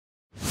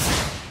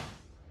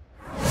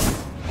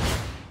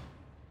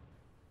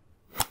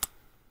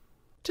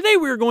Today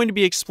we are going to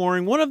be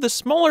exploring one of the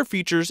smaller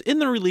features in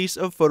the release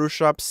of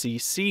Photoshop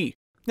CC.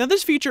 Now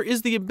this feature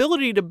is the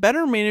ability to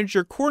better manage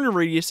your corner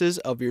radiuses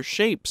of your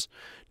shapes.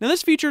 Now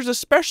this feature is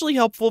especially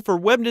helpful for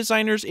web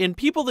designers and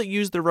people that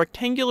use the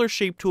rectangular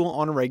shape tool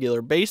on a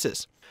regular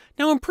basis.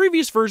 Now in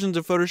previous versions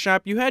of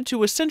Photoshop, you had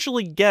to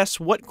essentially guess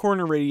what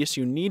corner radius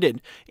you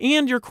needed,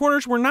 and your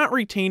corners were not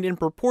retained in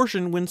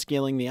proportion when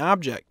scaling the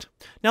object.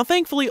 Now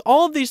thankfully,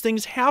 all of these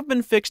things have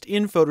been fixed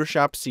in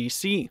Photoshop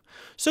CC.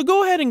 So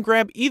go ahead and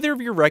grab either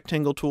of your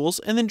rectangle tools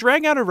and then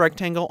drag out a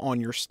rectangle on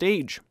your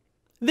stage.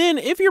 Then,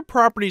 if your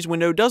Properties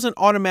window doesn't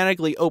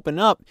automatically open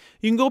up,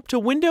 you can go up to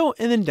Window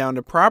and then down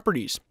to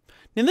Properties.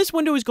 Now this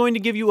window is going to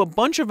give you a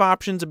bunch of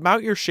options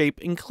about your shape,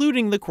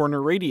 including the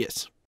corner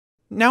radius.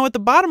 Now at the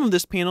bottom of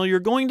this panel, you're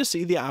going to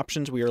see the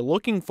options we are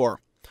looking for.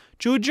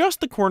 To adjust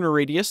the corner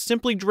radius,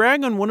 simply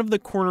drag on one of the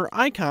corner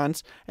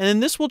icons, and then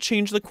this will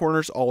change the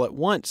corners all at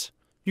once.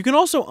 You can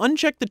also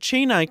uncheck the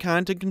chain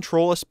icon to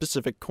control a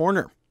specific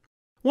corner.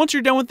 Once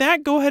you're done with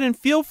that, go ahead and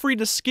feel free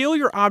to scale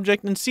your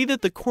object and see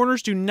that the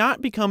corners do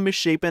not become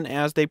misshapen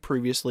as they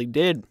previously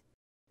did.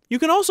 You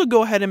can also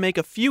go ahead and make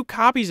a few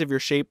copies of your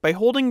shape by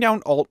holding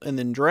down Alt and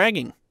then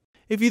dragging.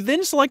 If you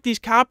then select these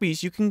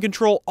copies, you can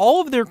control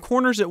all of their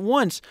corners at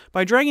once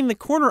by dragging the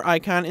corner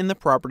icon in the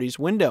Properties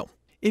window.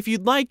 If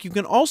you'd like, you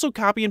can also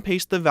copy and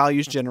paste the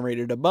values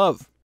generated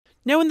above.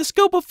 Now in the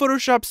scope of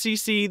Photoshop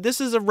CC,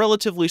 this is a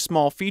relatively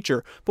small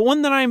feature, but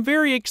one that I am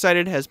very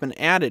excited has been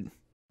added.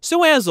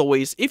 So as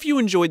always, if you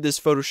enjoyed this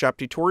Photoshop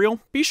tutorial,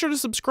 be sure to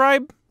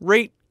subscribe,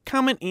 rate,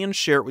 comment, and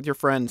share it with your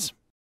friends.